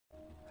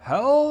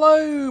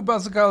Hello,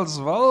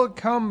 Buzzicles!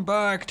 Welcome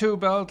back to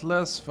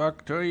Beltless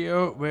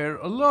Factorio, where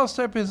last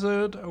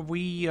episode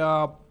we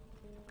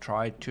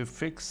tried to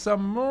fix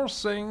some more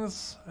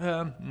things.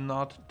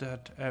 Not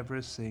that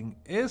everything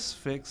is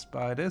fixed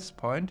by this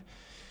point,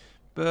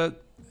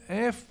 but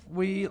if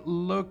we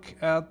look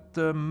at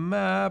the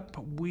map,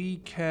 we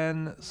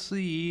can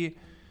see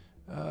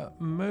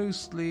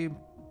mostly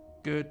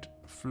good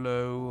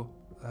flow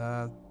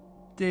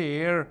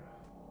there.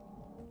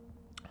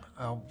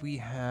 We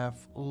have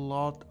a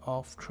lot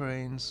of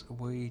trains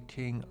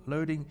waiting,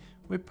 loading.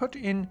 We put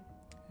in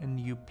a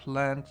new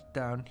plant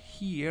down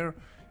here,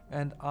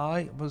 and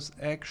I was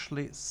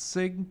actually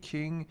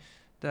thinking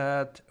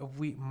that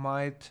we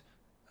might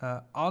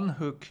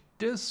unhook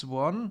this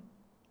one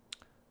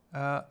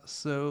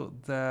so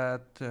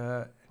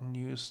that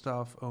new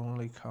stuff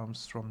only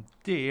comes from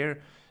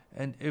there,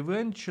 and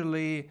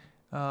eventually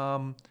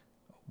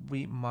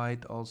we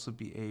might also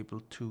be able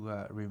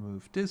to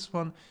remove this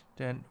one.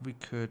 Then we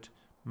could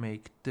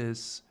make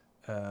this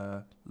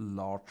a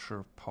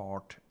larger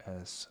part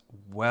as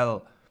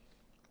well.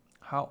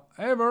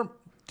 However,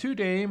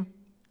 today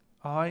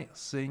I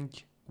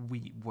think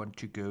we want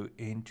to go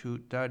into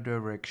the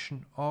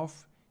direction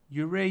of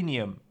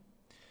uranium,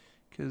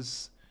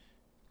 because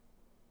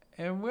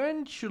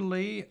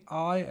eventually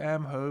I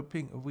am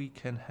hoping we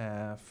can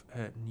have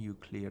a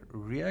nuclear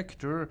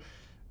reactor.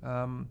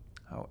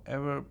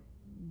 However,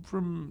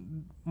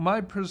 from my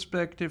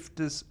perspective,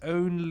 this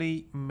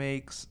only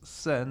makes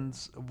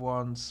sense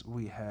once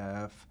we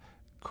have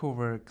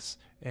COVERX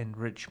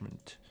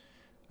enrichment.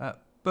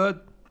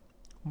 But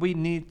we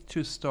need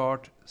to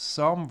start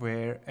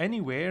somewhere,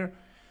 anywhere,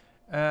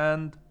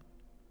 and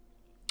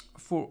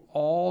for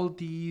all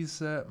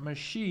these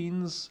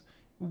machines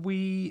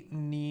we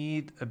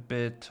need a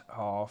bit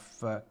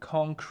of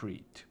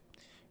concrete.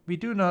 We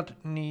do not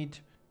need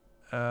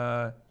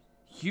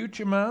huge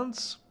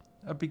amounts,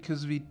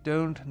 because we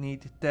don't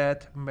need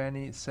that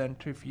many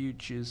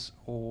centrifuges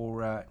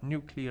or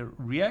nuclear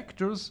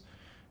reactors,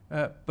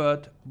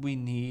 but we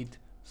need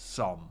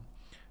some.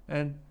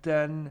 And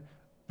then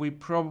we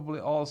probably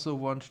also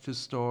want to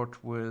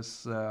start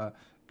with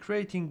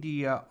creating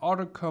the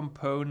other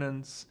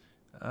components.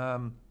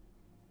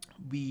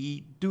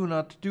 We do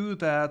not do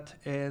that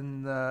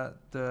in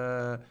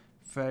the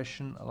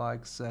fashion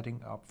like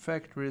setting up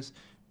factories,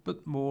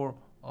 but more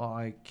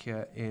like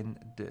in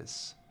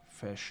this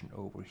fashion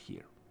over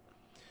here.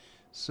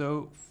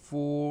 So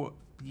for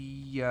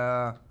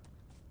the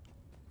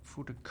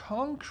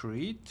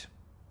concrete,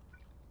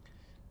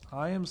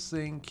 I am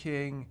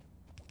thinking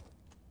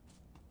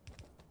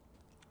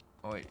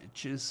I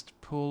just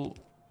pull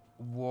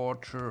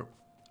water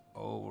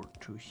over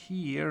to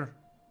here,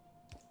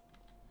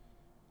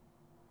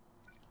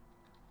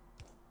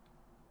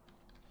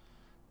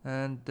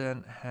 and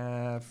then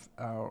have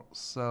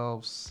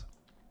ourselves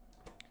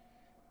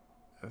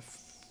a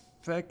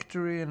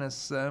factory and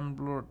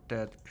assembler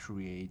that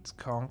creates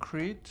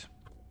concrete.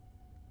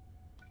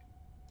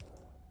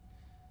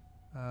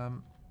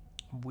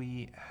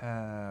 We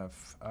have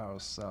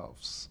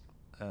ourselves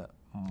a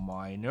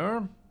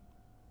miner,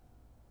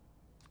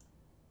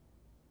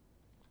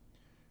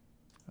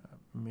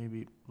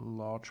 maybe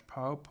large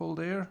power pole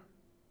there,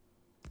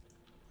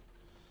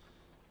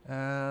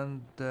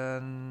 and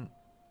then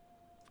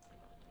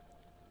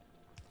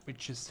we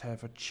just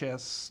have a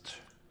chest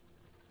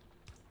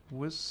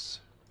with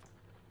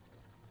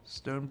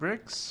stone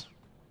bricks.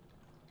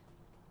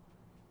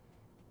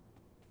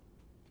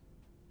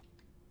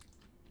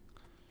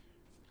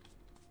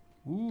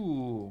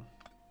 Ooh.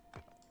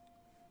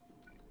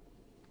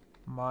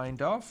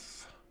 Mined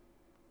off.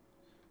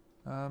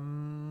 There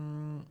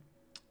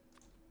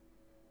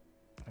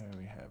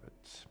we have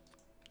it.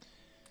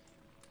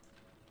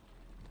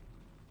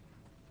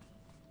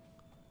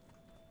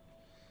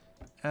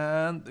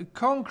 And the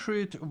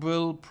concrete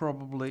will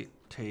probably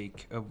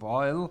take a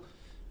while,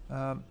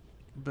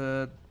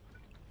 but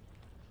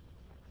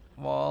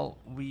while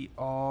we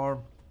are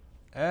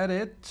at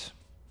it,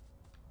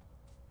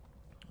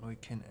 we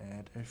can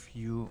add a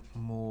few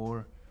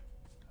more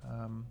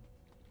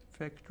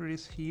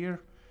factories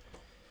here.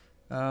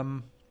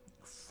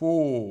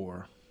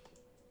 For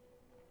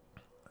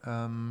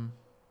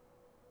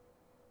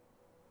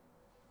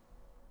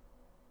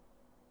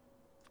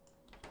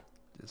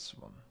this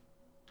one.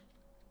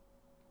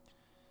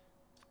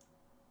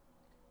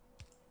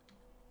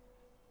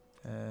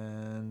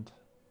 And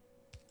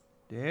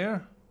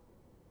there.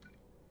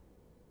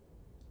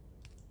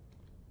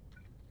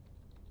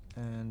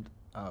 And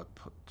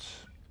output.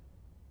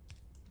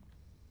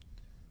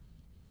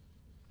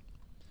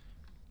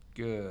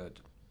 Good.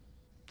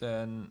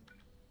 Then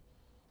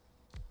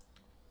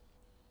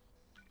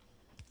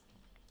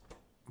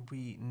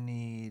we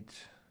need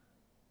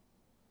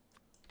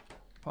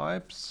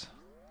pipes.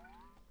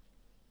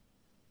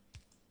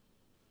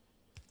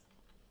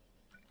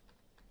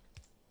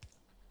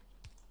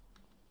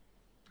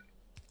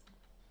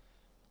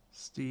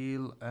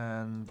 Steel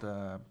and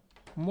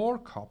more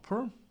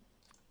copper.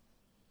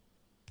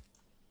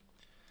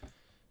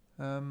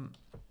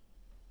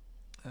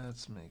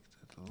 Let's make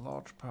it a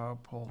large power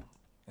pole.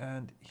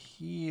 And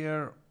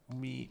here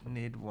we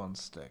need 1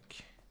 stack.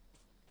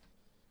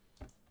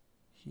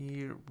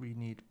 Here we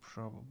need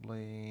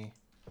probably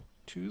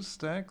 2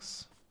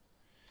 stacks.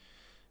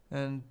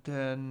 And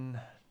then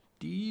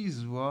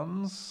these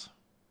ones,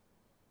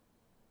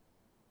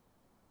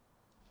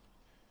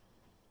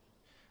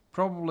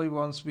 probably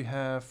once we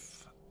have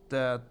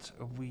that,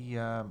 we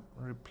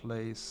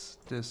replace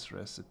this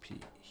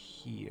recipe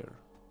here.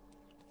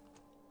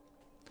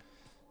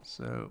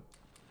 So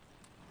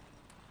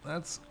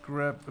let's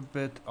grab a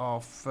bit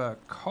of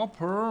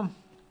copper,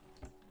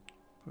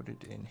 put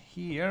it in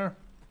here.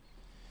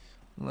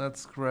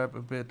 Let's grab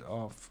a bit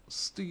of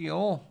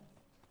steel,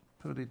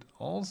 put it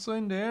also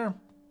in there.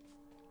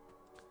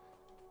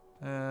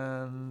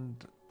 And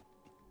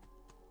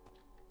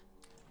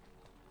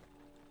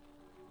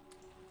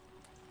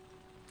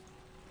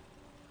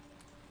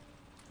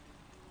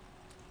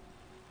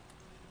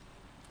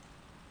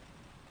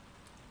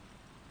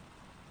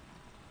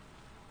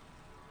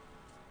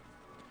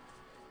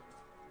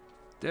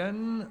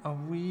then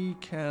we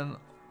can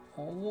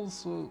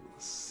also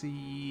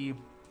see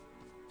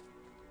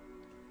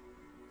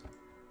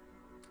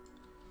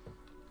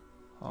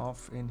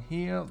half in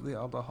here, the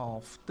other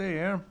half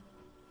there.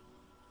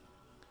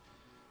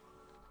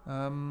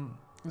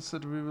 So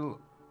we will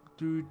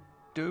do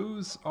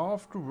those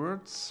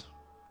afterwards.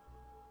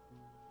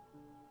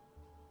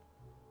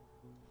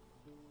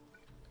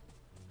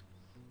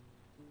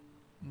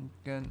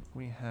 Again,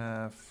 we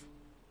have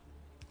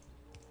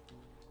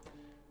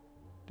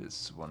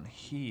this one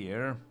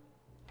here.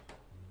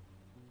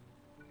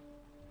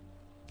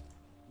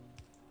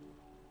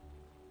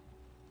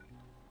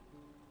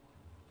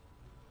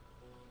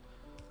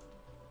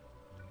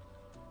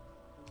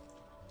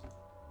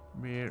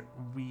 Where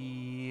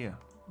we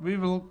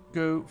will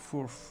go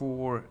for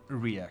 4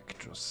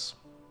 reactors.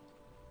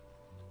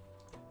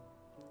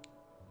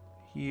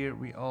 Here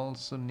we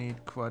also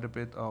need quite a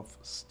bit of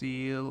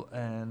steel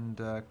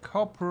and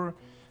copper,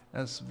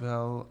 as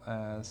well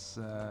as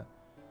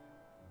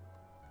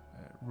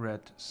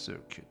red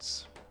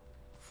circuits,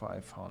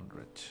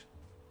 500.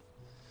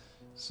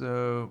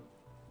 So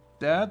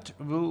that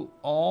will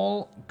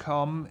all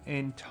come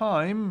in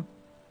time,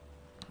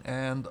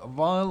 and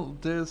while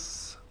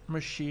these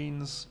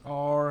machines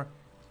are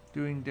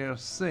doing their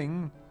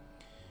thing,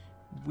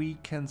 we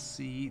can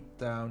see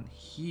down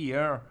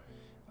here,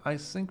 I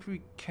think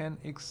we can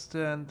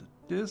extend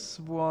this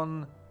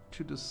one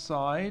to the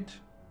side,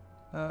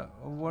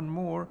 one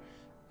more,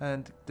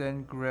 and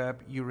then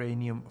grab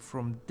uranium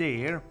from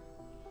there.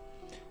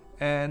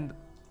 And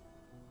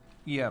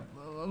yeah,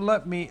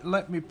 let me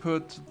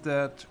put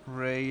that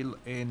rail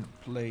in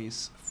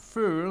place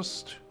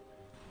first.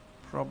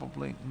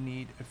 Probably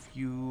need a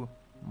few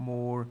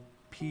more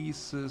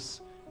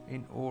pieces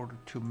in order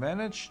to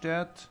manage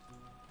that,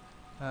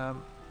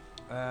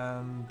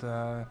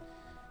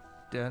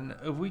 then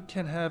we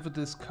can have a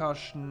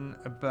discussion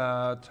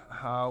about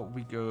how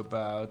we go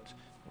about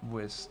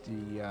with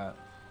the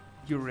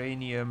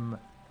uranium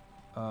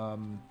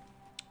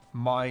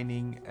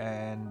mining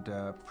and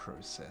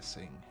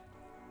processing.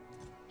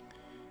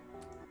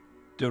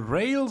 The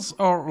rails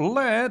are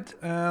laid,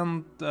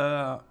 and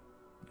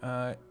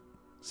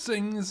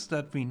things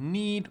that we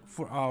need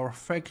for our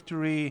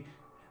factory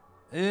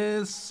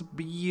is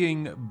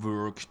being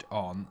worked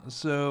on.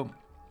 So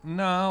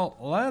now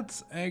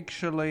let's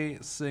actually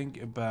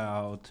think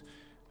about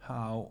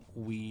how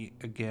we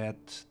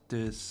get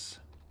this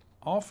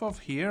off of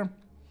here.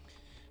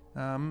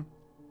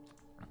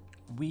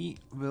 We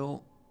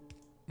will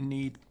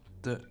need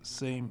the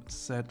same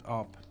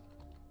setup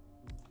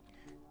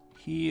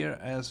here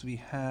as we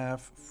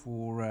have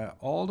for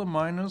all the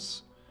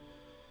miners.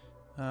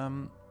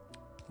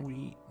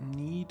 We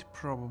need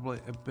probably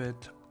a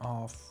bit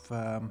of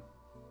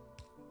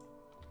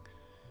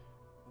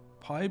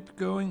pipe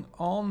going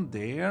on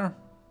there,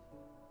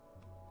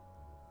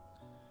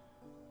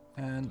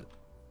 and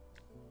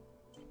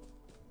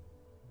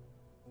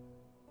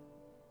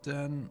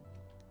then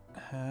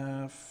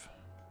have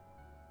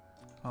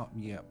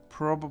yeah,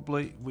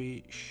 probably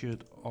we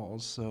should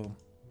also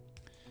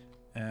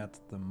add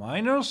the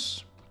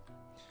miners,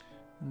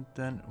 and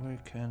then we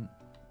can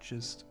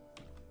just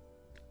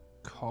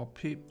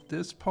copy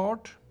this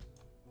part.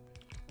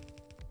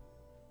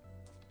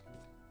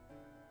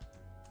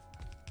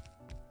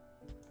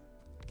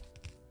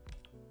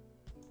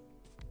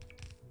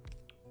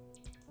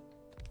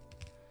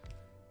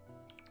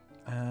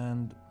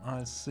 And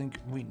I think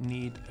we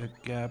need a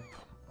gap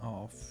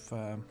of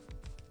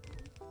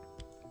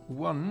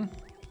 1.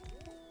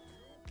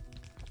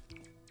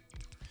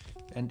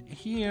 And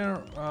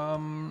here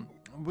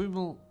we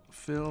will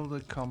fill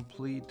the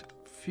complete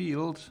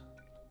field.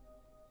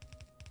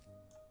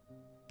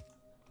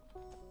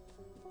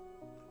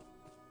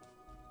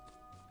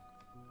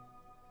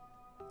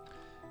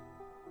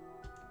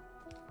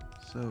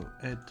 So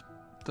it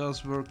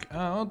does work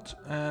out,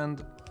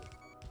 and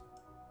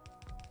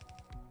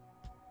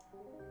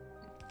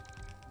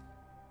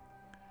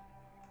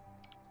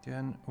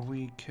Again,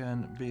 we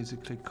can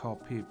basically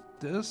copy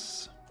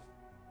this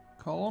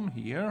column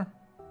here,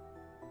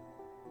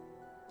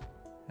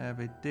 have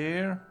it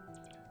there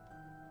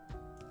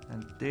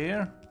and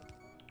there,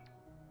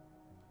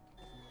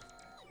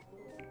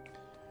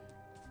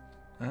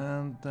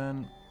 and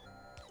then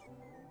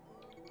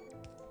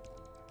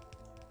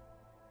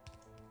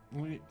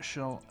we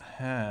shall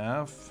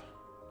have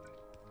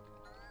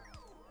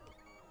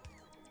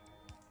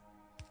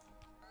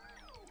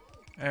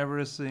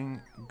everything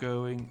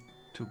going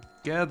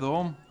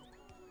together.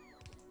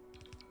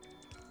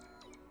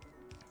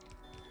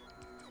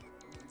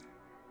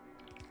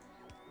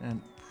 And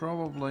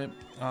probably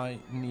I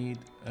need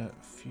a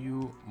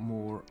few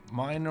more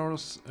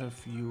miners, a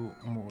few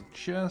more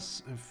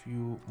chests, a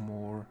few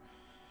more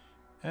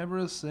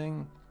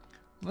everything.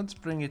 Let's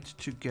bring it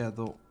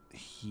together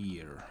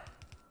here.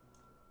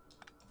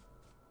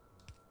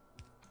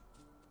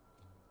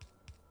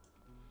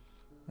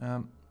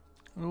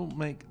 We'll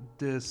make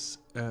this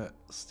a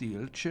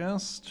steel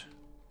chest.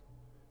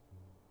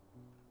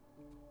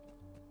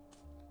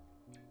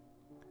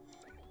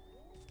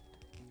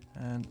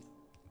 And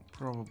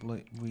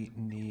probably we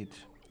need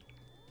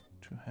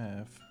to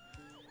have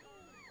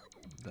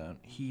down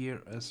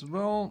here as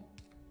well.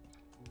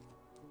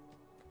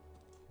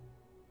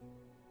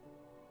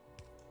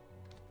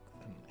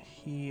 And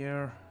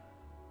here.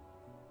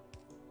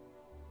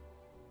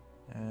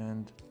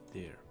 And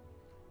there.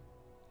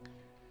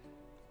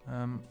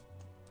 And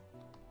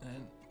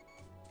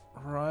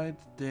right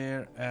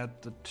there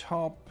at the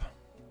top.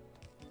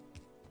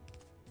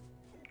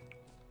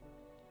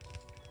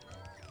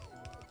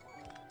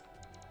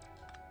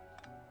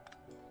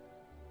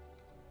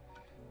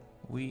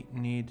 We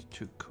need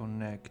to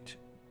connect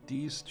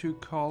these two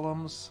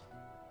columns.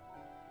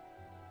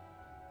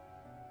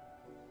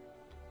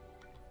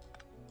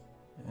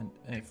 And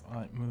if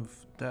I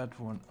move that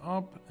one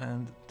up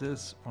and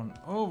this one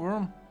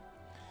over,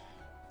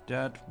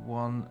 that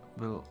one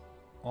will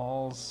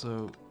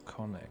also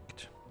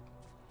connect.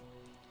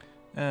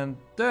 And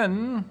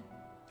then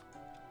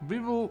we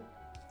will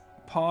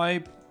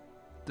pipe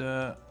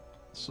the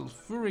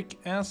sulfuric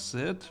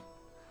acid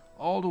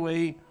all the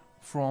way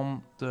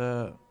from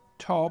the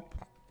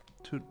top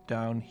to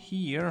down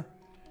here,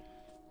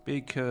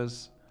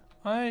 because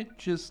I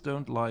just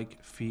don't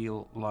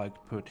feel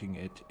like putting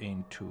it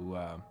into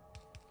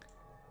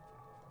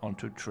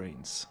onto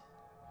trains.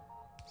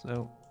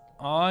 So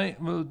I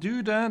will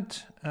do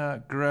that,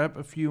 grab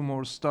a few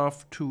more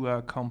stuff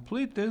to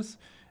complete this,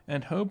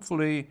 and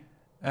hopefully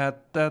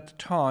at that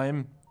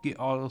time the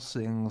other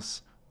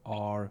things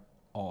are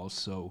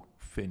also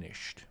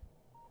finished.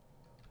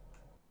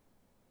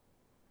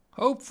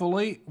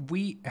 Hopefully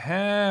we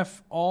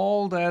have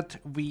all that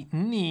we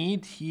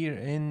need here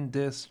in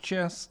this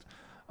chest.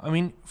 I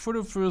mean, for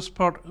the first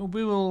part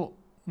we will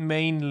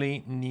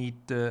mainly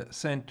need the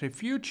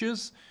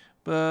centrifuges,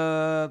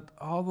 but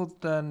other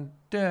than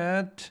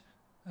that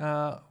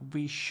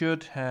we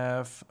should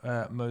have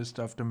most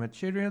of the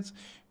materials.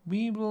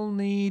 We will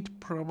need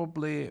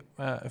probably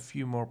a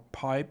few more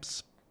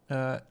pipes.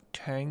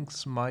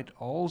 Tanks might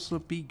also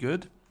be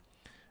good.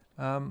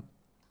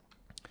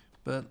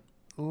 But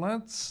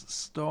let's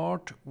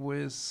start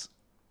with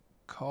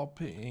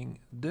copying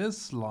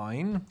this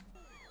line.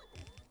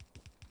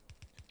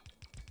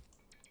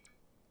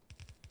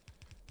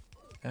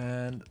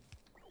 And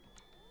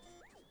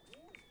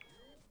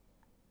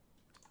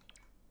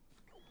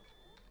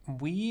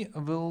we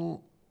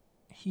will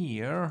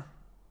here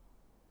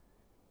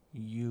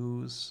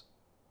use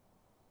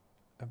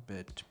a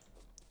bit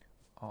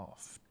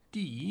of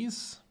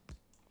these.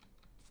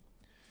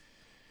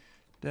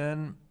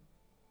 Then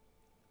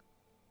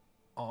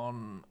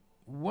on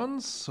one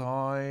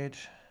side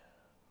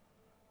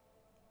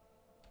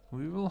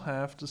we will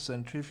have the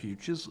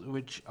centrifuges,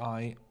 which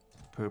I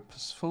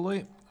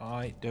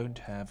don't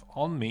have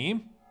on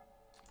me,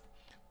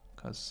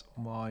 because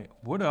why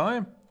would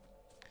I?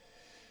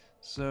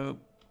 So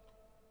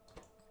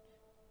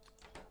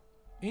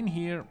in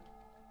here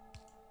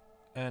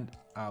and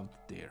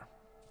out there.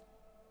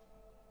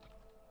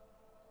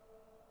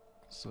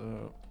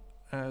 So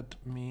that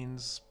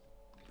means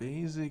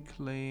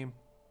basically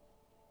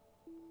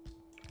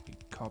we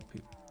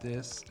copy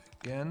this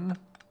again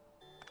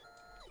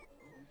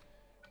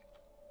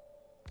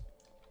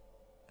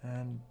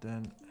and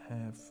then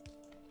have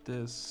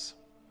this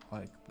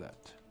like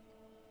that.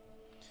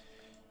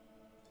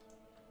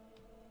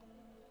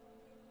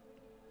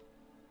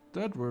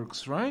 That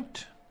works,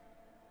 right?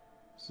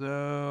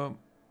 So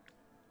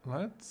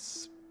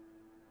let's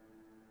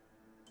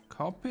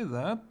copy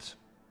that.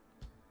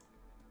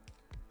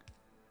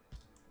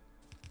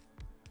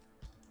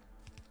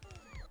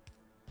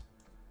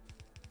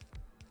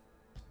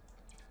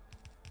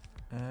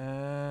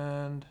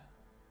 And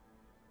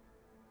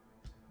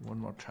one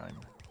more time.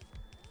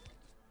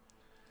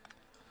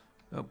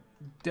 Oh,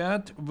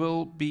 that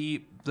will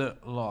be the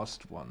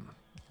last one.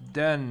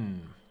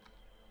 Then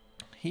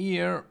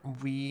here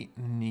we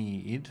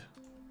need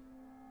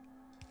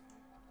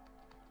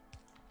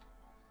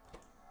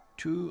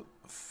to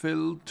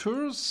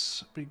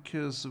filters,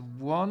 because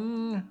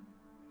one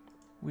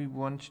we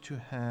want to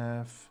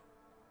have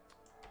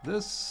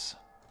this,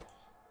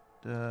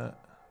 the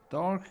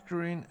dark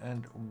green,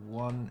 and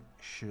one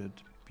should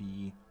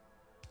be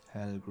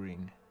hell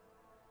green,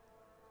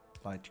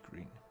 light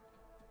green.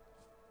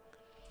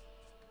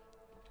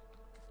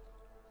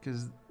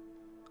 Because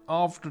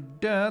after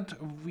that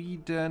we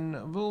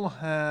then will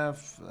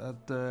have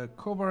the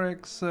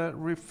Covarex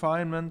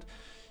refinement,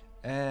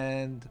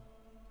 and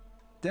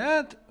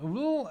that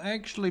will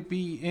actually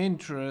be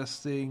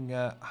interesting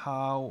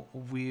how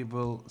we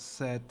will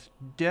set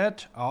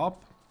that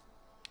up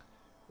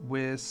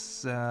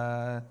with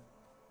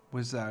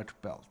without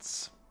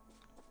belts.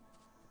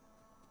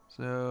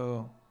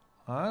 So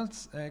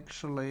let's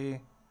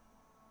actually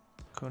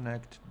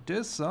connect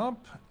this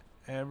up.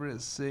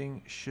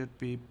 Everything should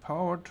be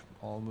powered,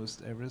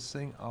 almost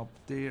everything up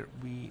there.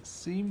 We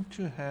seem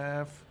to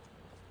have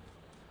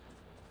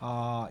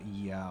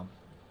yeah,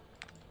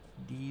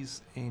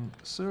 these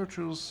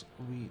inserters,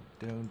 we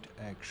don't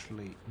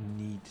actually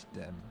need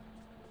them.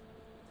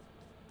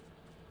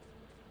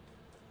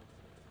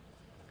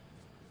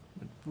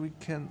 But we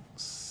can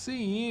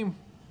see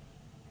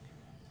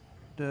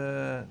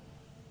the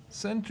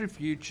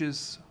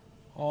centrifuges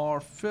are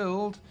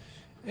filled.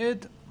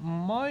 It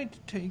might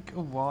take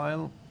a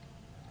while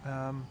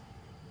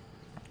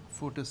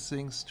for the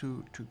things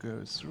to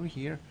go through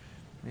here.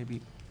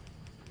 Maybe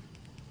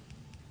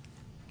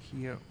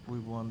here we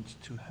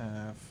want to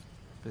have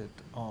a bit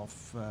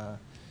of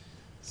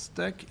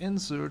stack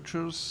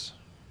inserters.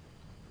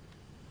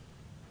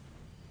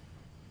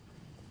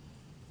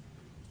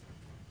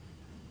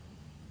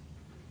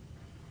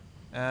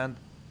 And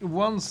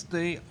once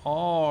they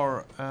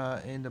are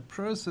in the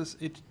process,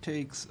 it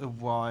takes a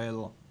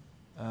while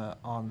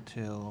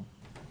until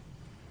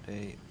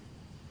they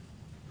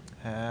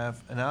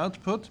have an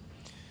output.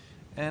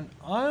 And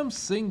I'm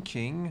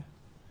thinking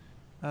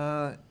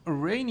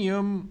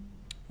uranium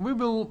we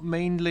will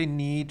mainly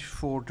need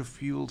for the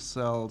fuel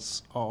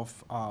cells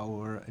of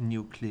our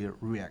nuclear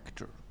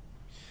reactor.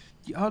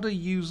 The other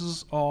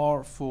uses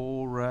are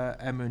for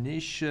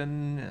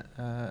ammunition,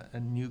 a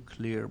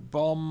nuclear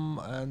bomb,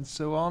 and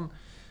so on,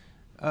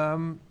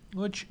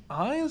 which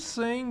I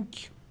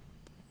think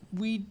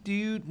we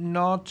do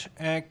not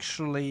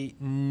actually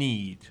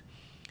need.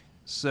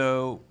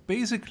 So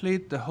basically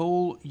the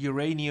whole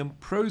uranium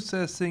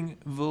processing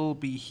will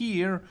be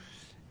here,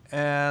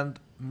 and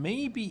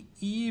maybe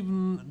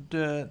even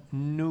the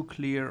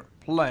nuclear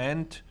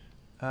plant,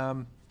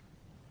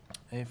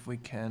 if we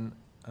can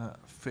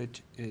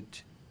fit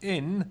it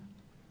in.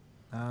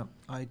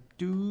 I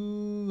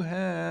do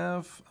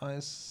have, I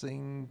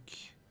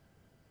think,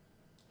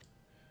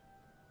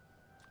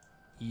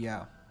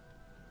 yeah,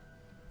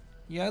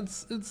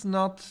 it's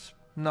not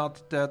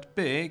that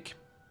big.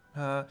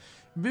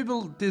 We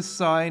will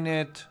design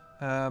it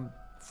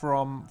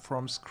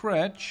from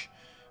scratch,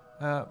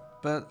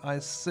 but I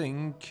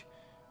think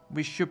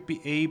we should be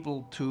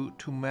able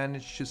to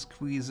manage to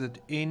squeeze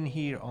it in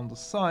here on the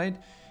side,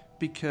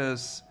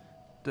 because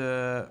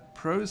the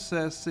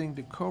processing,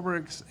 the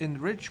Covarex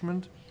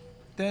enrichment,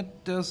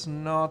 that does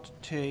not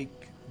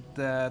take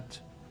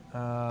that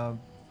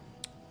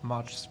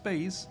much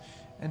space,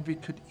 and we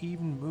could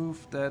even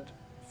move that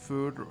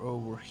further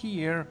over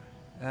here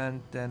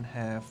and then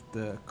have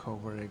the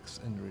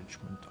Covarex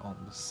enrichment on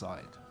the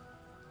side.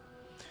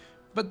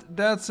 But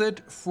that's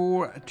it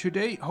for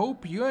today.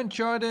 Hope you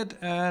enjoyed it,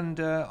 and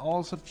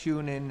also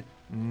tune in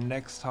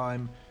next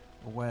time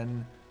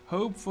when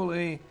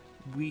hopefully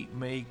we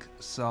make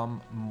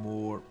some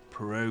more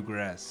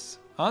progress.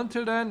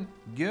 Until then,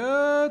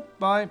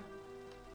 goodbye.